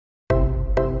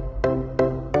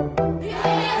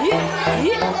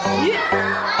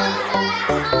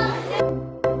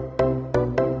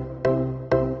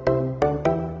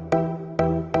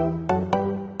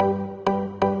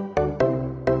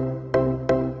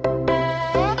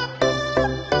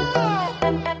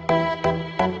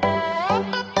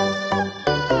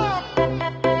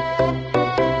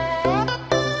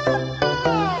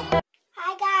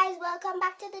Welcome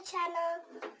back to the channel.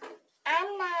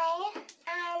 I'm Nai,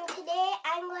 and today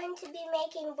I'm going to be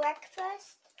making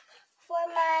breakfast for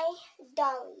my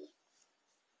dolly,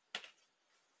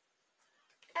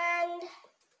 and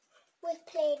with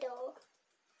Play-Doh.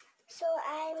 So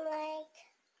I'm like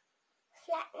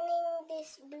flattening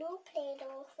this blue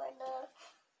Play-Doh for the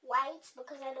whites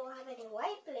because I don't have any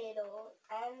white Play-Doh,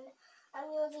 and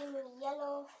I'm using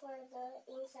yellow for the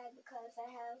inside because I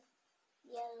have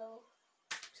yellow.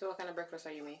 So what kind of breakfast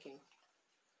are you making?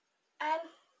 I'm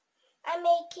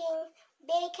making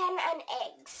bacon and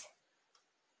eggs.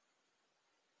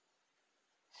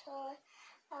 So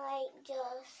I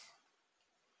just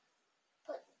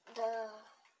put the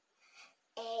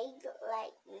egg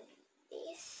like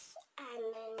this and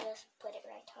then just put it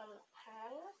right on the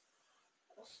pan.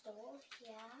 So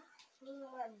yeah, need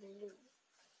more blue.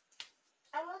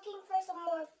 I'm looking for some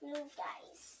more blue,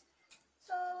 guys.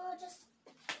 So just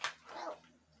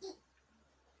eat.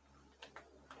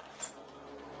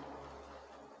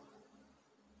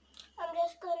 I'm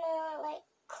just gonna like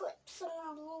clip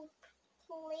some blue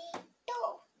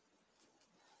Play-Doh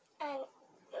and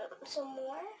some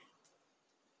more,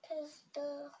 because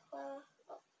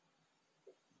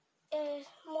there's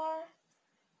more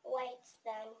whites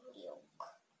than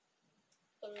yolk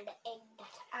in the egg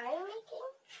that I'm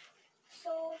making.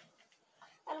 So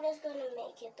I'm just gonna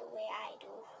make it the way I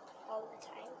do all the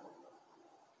time.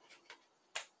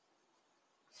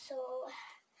 So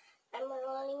I'm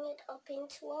rolling it up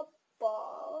into a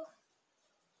ball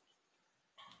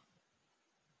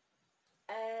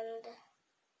and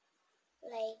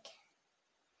like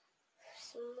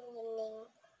smoothing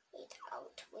it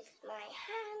out with my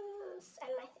hands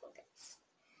and my fingers.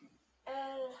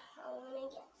 And I want to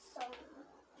get some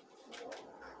yolk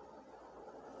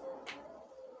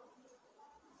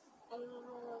and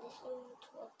roll this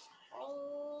into a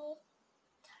tiny,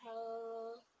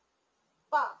 tiny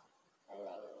ball, and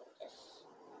then just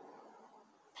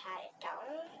pat it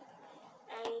down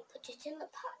and put it in the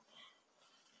pot.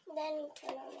 Then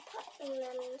turn on the pot and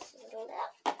then sizzle it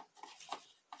up.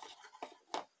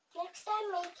 Next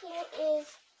I'm making is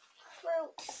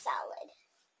fruit salad.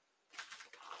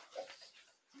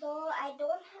 Though I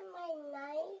don't have my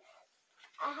knife,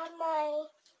 I have my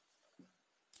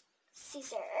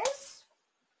scissors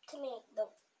to make the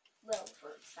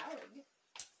fruit salad.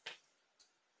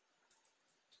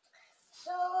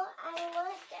 So I'm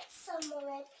going to get some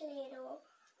red Play-Doh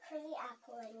for the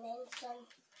apple and then some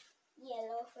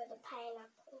yellow for the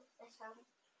pineapple. That's how I'm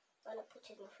going to put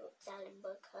in the fruit salad,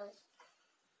 because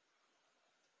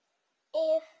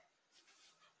if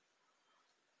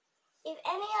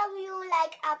any of you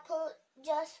like apple,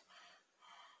 just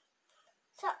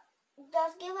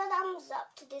give a thumbs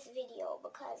up to this video,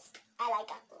 because I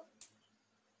like apple.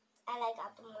 I like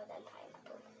apple more than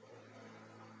pineapple.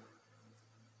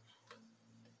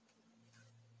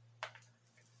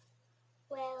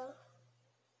 Well,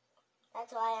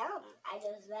 that's who I am. I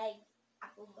just like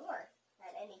apple more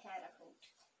than any kind of fruit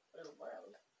in the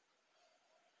world.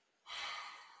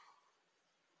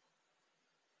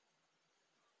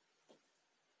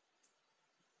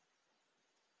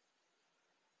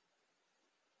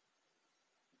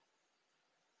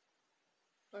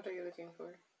 What are you looking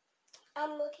for?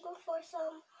 I'm looking for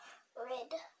some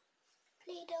red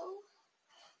Play-Doh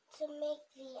to make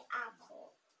the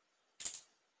apple.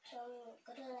 So I'm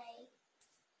gonna like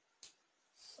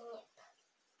snip.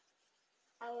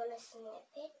 I want to snip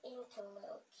it into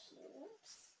little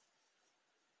cubes.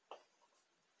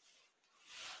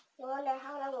 You wonder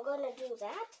how I'm gonna do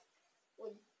that?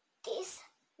 With this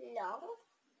long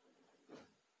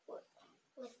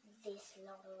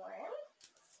worm.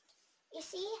 You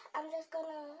see, I'm just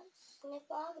gonna snip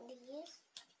off these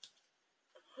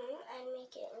and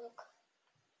make it look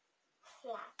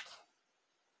flat.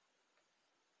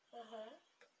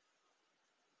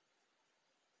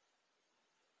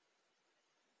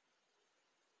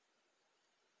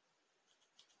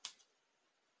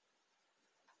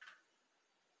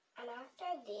 And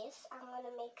after this, I'm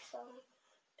gonna make some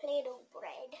Play-Doh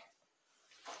bread.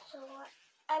 So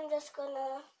I'm just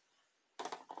gonna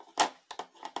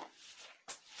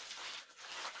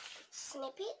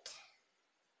snip it.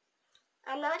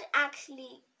 I'm not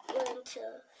actually going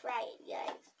to fry it,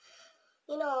 guys.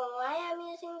 You know why I'm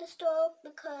using the stove?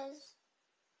 Because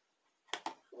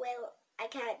Well, I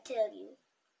can't tell you.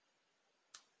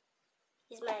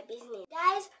 It's my business.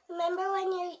 Guys, remember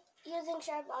when you're using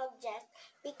sharp objects,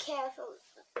 be careful.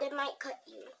 They might cut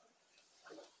you.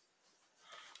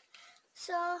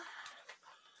 So,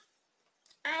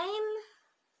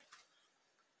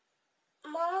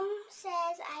 Mom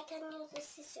says I can use the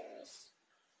scissors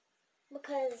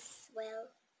because, well,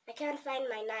 I can't find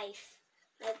my knife,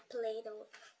 my Play-Doh,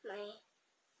 my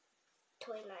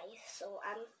toy knife, so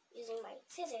I'm using my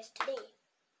scissors today.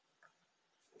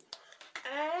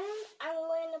 And I'm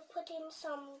going to put in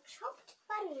some chopped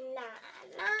banana.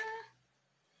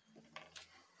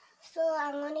 So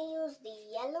I'm going to use the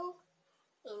yellow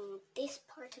in this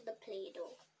part of the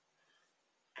Play-Doh.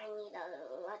 I need a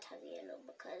lot of yellow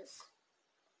because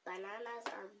bananas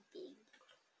are big.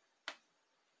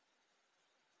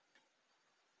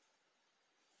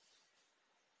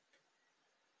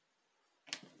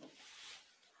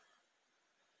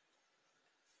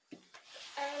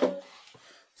 And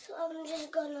so I'm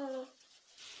just gonna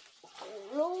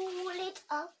roll it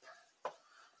up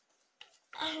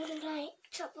and like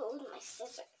chop it with my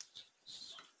scissors.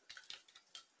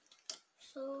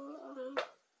 So I'm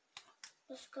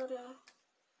just gonna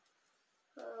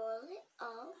roll it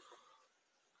up.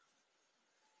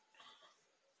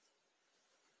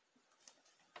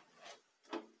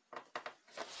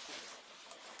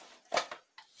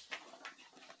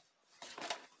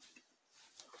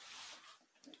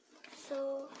 So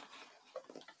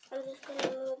I'm just gonna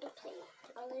move the plate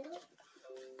a little,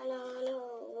 and I'm gonna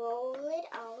roll it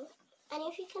out. And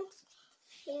if you can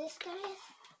see this, guys,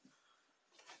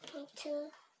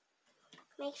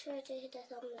 make sure to hit the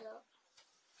thumbs up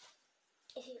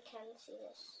if you can see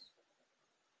this.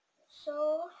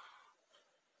 So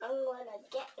I'm gonna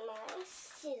get my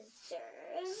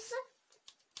scissors.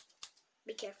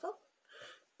 Be careful.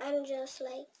 And just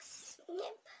like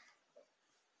snip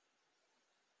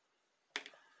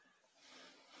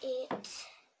it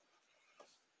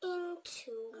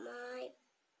into my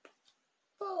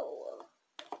bowl.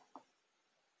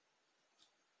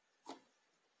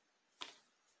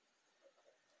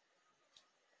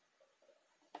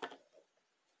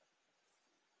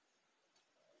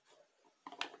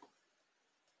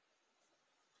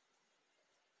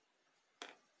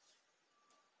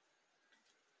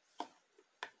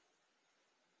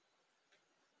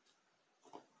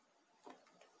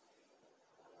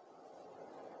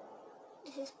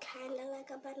 This is kind of like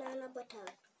a banana, but a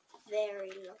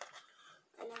very long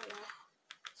banana.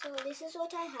 So this is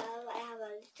what I have. I have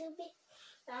a little bit.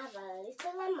 I have a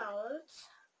little amount.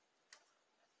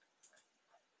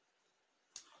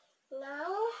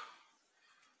 Now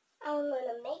I'm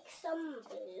gonna make some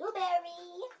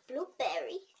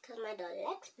blueberry, because my dog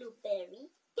likes blueberry.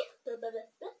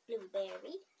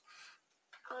 Blueberry.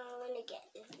 I'm gonna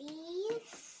get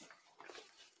these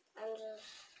and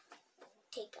just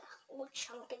take a whole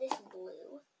chunk of this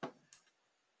blue.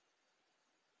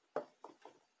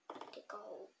 Take a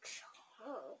whole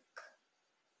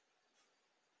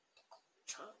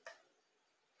chunk.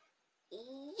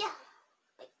 Yeah,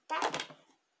 like that.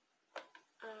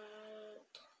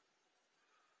 And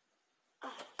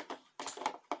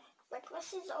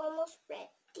breakfast is almost ready.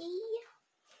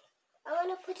 I'm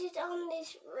gonna put it on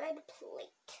this red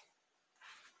plate.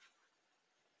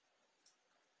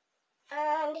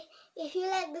 And if you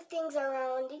like the things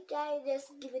around it, guys,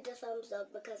 just give it a thumbs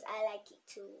up because I like it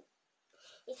too.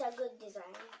 It's a good design.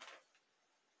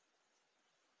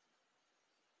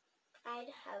 I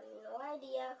have no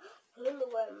idea who in the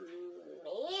world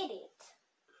made it.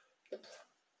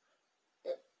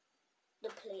 The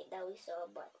plate that we saw,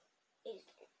 but it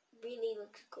really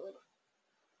looks good.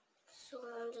 So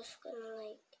I'm just gonna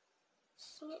like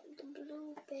snip the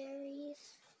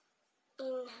blueberries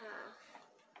in half.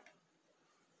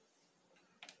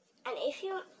 And if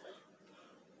you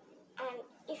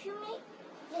make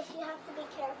this, you have to be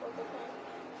careful because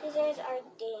scissors are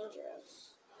dangerous.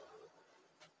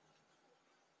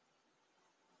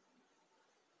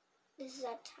 This is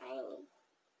a tiny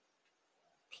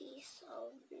piece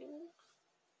of blue,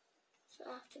 so I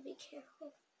have to be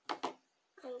careful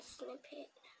and snip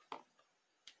it.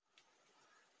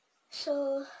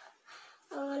 So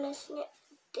I'm gonna snip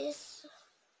this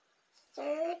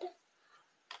third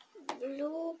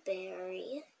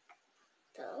blueberry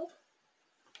though,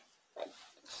 but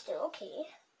still okay.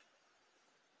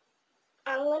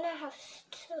 I'm gonna have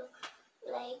to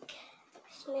like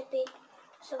snip it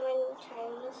so many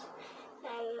times,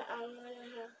 and I'm gonna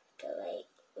have to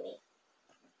like make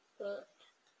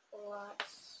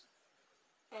lots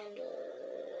and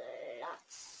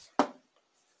lots.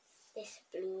 This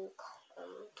blue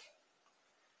combed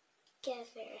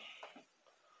together.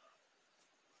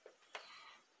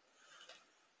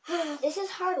 This is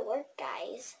hard work,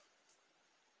 guys.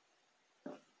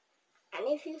 And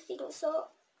if you think so,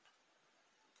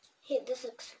 hit the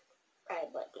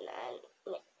subscribe button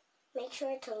and make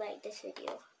sure to like this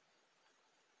video.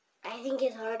 I think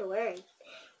it's hard work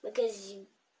because you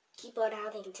keep on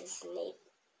having to snip,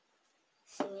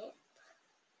 and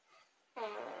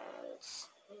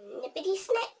snippity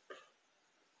snip.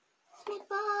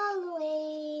 Snip all the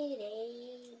way to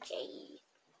AJ.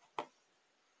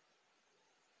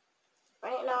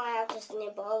 Right now I have to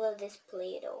snip all of this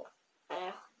Play-Doh.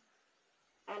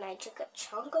 And I took a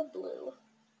chunk of blue.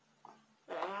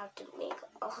 And I have to make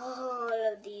all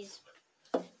of these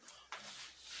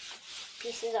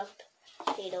pieces of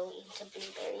Play-Doh into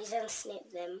blueberries and snip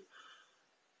them.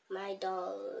 My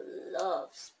doll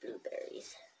loves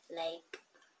blueberries. Like,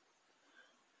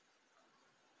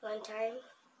 one time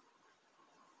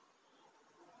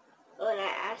when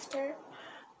I asked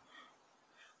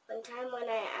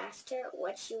her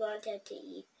what she wanted to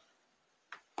eat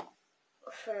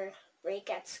for break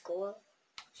at school,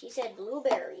 she said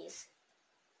blueberries.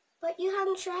 But you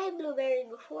haven't tried blueberries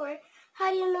before.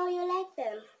 How do you know you like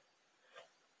them?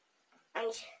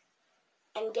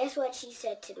 And guess what she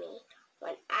said to me?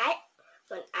 When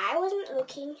I wasn't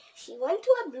looking, she went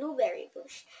to a blueberry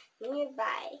bush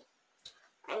nearby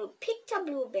and picked a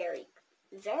blueberry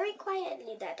very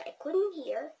quietly that I couldn't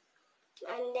hear,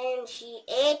 and then she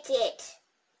ate it.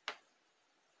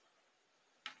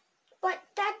 But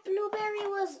that blueberry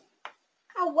was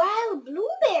a wild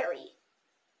blueberry.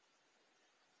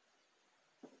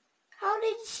 How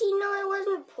did she know it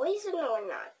wasn't poison or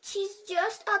not? She's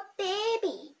just a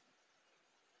baby.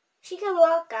 She can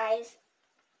walk, guys.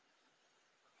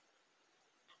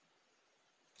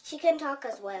 She can talk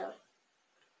as well.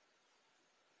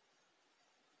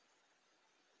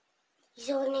 She's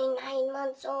only 9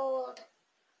 months old.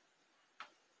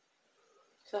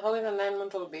 So how is a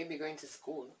 9-month-old baby going to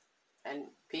school and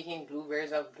picking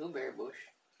blueberries off blueberry bush?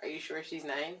 Are you sure she's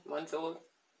 9 months old?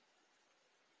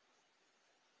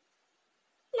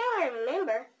 Now I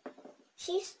remember.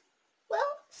 She's,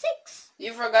 6.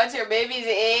 You forgot your baby's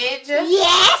age?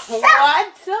 Yes!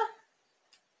 What?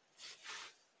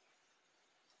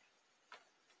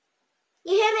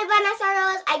 You hear me, Vanessa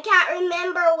Rose? I can't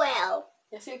remember well.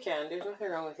 Yes, you can. There's nothing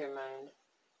wrong with your mind.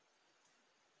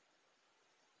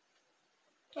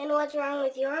 And what's wrong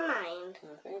with your mind?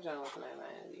 Nothing's wrong with my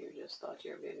mind. You just thought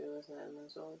your baby was 9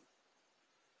 months old.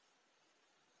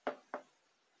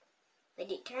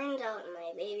 But it turns out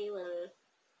my baby was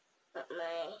not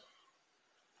my...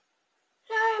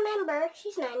 Now I remember,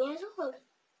 she's 9 years old.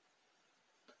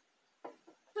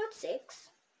 Not 6.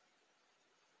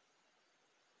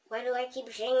 Why do I keep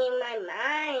changing my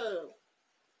mind?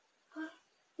 Huh?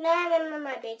 Now I remember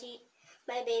my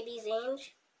baby's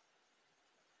age.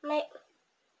 Now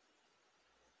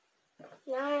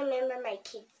I remember my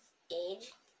kid's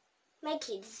age. My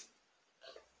kid's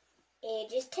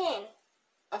age is 10.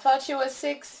 I thought she was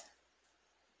 6.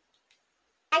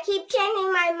 I keep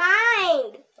changing my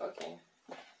mind. Okay.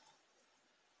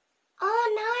 Oh,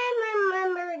 now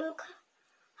I'm remembering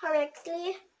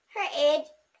correctly.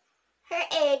 Her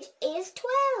age is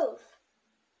 12.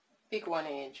 Pick one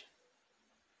age.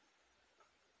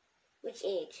 Which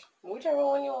age? Whichever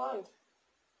one you want.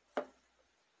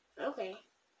 Okay.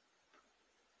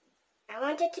 I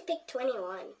wanted to pick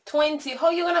 21. 20? How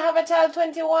you gonna have a child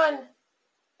 21?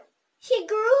 She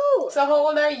grew. So how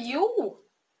old are you?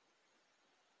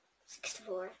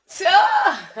 64.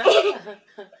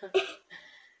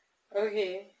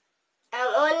 Okay.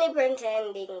 I'm only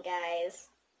pretending, guys.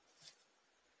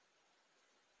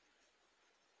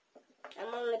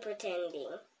 I'm only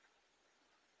pretending.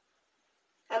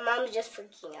 And Mom's just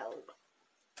freaking out.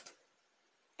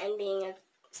 And being a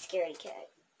scaredy cat.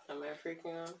 Am I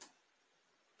freaking out?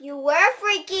 You were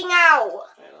freaking out!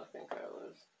 I don't think I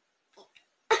was.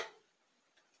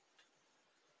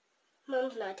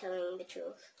 Mom's not telling the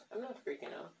truth. I'm not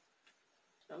freaking out.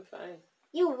 I'm fine.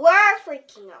 You were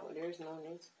freaking out. Well, there's no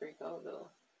need to freak out though.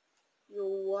 You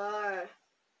were.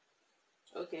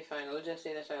 Okay, fine. We'll just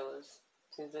say that I was.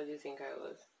 Since I do think I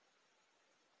was.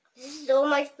 This is so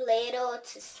much Play-Doh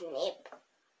to snip.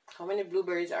 How many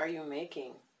blueberries are you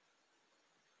making?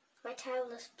 My child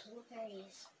loves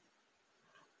blueberries.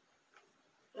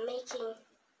 I'm making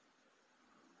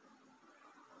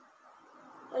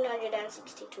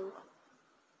 162.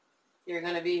 You're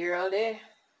gonna be here all day?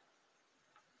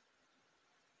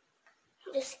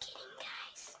 I'm just kidding,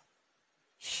 guys.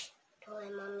 Shh. Don't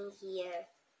let Mommy hear.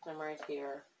 I'm right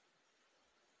here.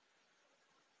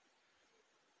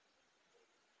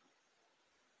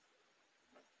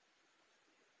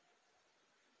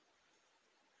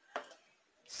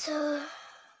 So,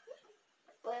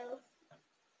 well,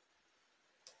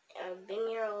 I've been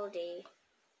here all day.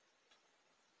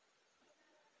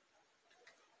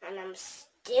 And I'm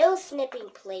still snipping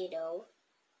Play-Doh.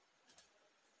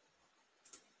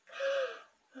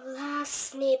 Last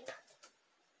snip.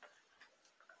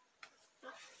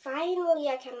 Finally,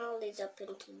 I can roll these up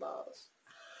into balls.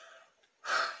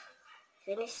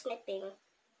 Finish snipping.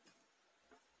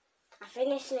 I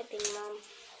finished snipping, Mom.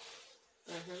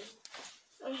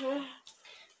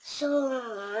 So,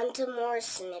 on to more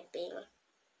snipping.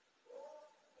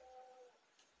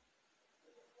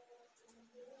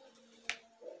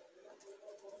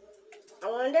 I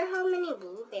wonder how many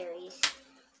blueberries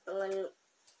I'm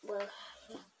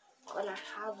gonna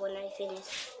have when I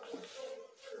finish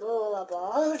roll up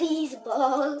all these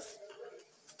balls.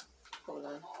 Hold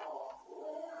on.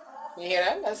 You hear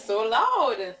that? That's so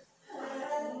loud.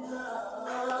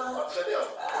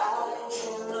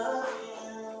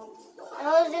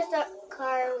 That was just a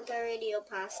car with a radio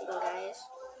passing, guys.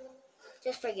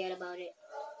 Just forget about it.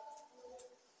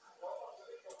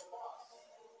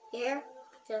 Here,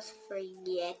 just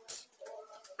forget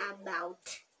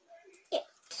about it.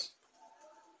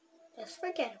 Just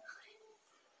forget about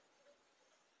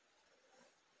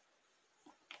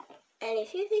it. And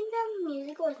if you think that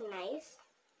music was nice,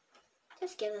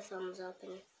 just give a thumbs up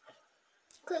and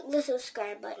click the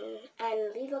subscribe button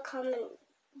and leave a comment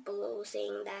below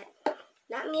saying that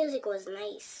music was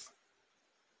nice.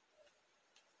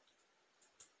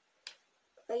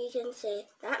 Or you can say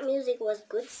that music was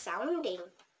good sounding.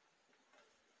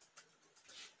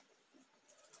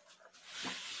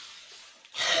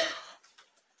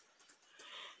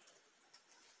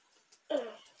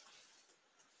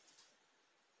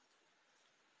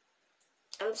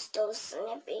 I'm still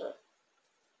snipping.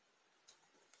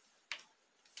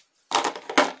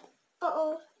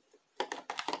 Uh-oh.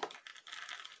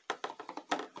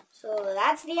 So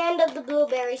that's the end of the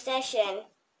blueberry session.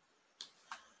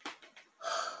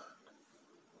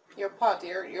 Your pot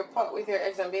with your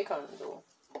eggs and bacon, though.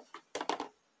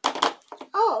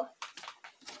 Oh,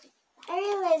 I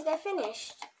realized they're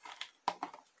finished.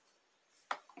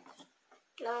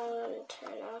 Now I'm going to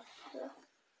turn off the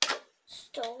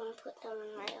stove and put them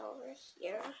right over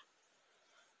here.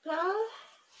 Now,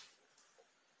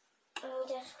 I'm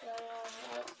just going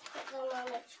to put them on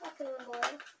the chopping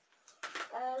board.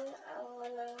 And I'm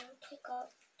going to take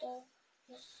out the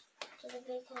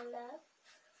bacon that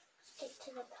stick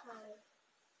to the pan.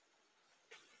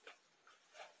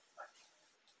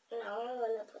 Now I'm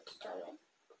going to put it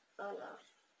on a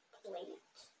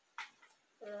plate.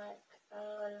 And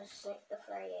I'm going to snip the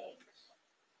fried eggs.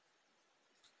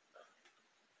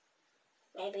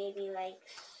 My baby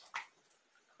likes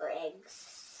her eggs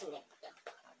snipped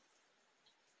up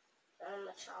on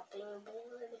the chopping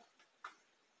board.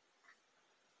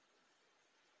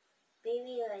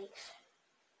 Baby likes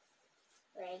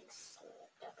her eggs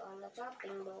snipped up on the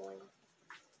chopping board.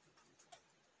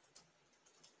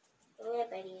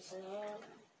 Nobody's known.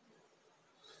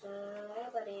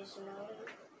 Nobody's known.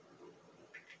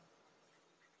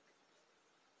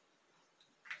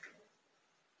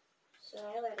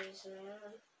 Nobody's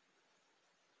known.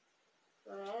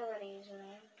 Nobody's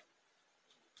known.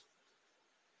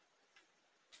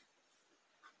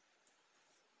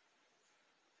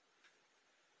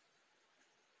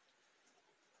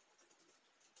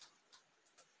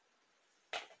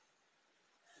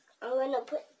 I'm going to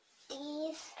put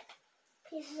these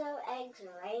pieces of eggs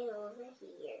right over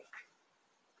here.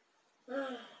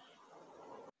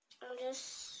 I'm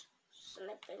just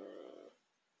snipping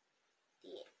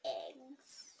the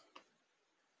eggs.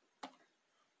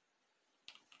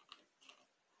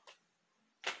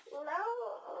 Now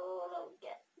I'm going to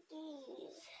get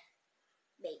these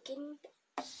bacon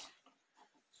bits.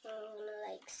 So I'm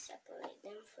going to separate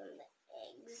them from the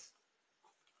eggs.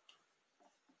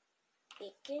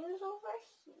 Bacon's over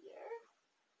here.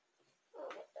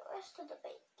 I'll get the rest of the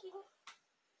bacon.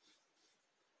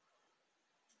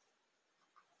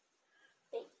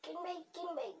 Bacon, bacon,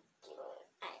 bacon.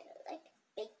 I like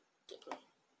bacon.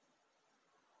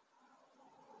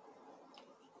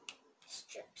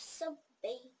 Strips of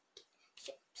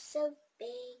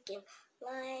bacon,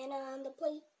 lying on the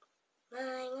plate,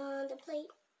 lying on the plate.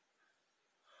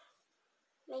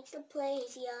 Makes the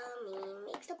place yummy,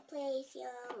 makes the place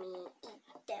yummy.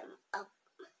 Eat them up,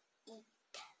 eat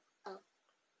up.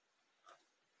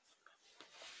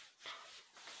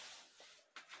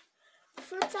 The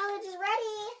fruit salad is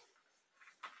ready.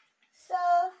 So,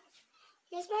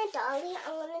 here's my dolly.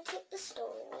 I'm going to take the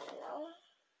stove away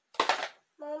now.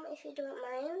 Mom, if you don't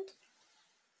mind,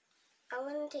 I'm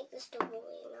going to take the stove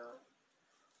away now.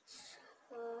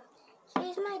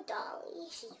 Here's my dolly.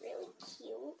 She's really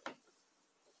cute.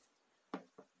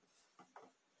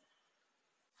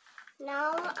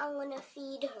 Now I'm gonna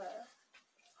feed her.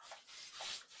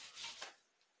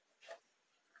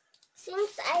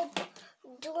 Since I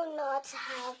do not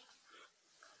have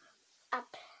a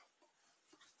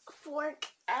fork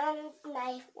and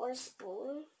knife or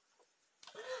spoon,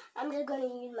 I'm just gonna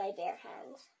use my bare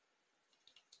hands.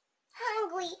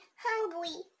 Hungry,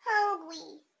 hungry,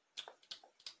 hungry.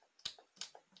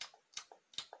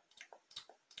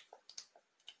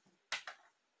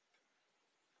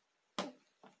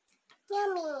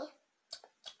 Yummy.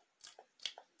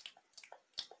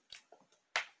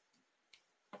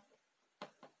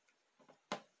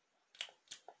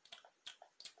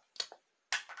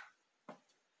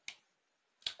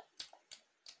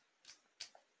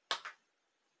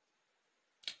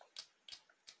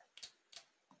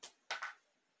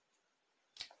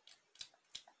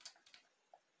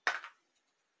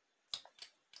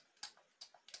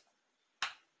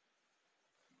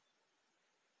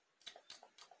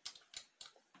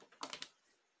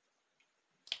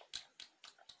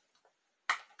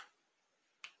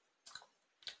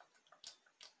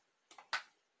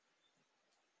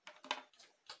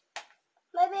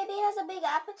 My baby has a big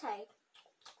appetite.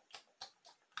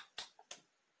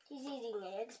 He's eating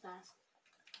eggs fast.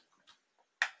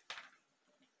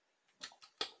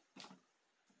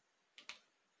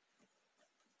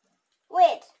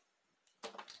 Wait.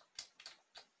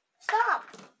 Stop.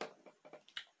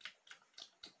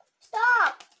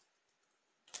 Stop.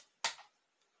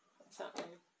 What's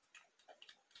happening?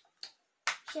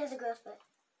 She has a girl's foot.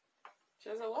 She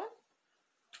has a what?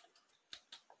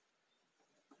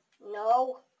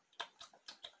 No.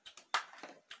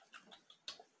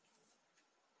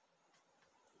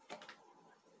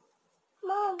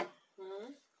 Mom.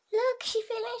 Look, she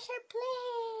finished her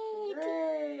plate.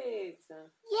 Great.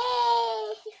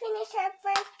 Yay, she finished her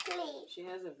first plate. She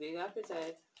has a big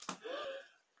appetite.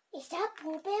 Is that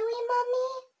blueberry, Mommy?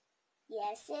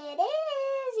 Yes, it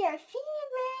is. Your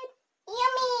favorite.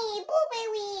 Yummy,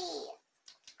 blueberry.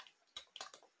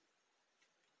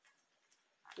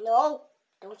 No,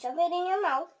 don't shove it in your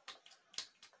mouth.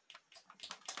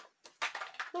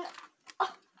 No.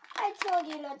 Oh, I told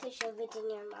you not to shove it in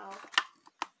your mouth.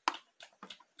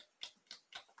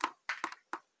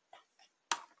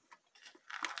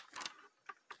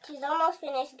 She's almost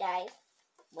finished, guys.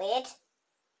 Wait.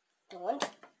 Don't.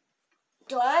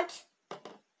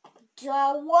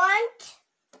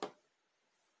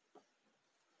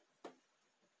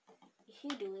 If you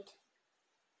do it.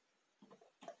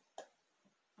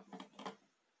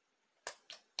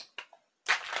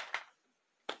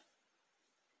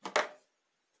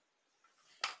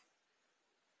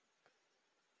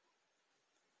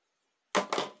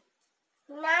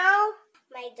 Now,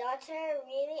 my daughter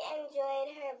really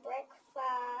enjoyed her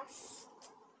breakfast.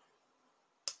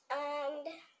 And,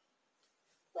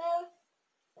 well,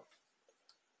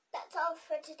 that's all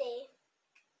for today.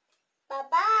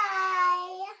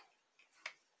 Bye-bye.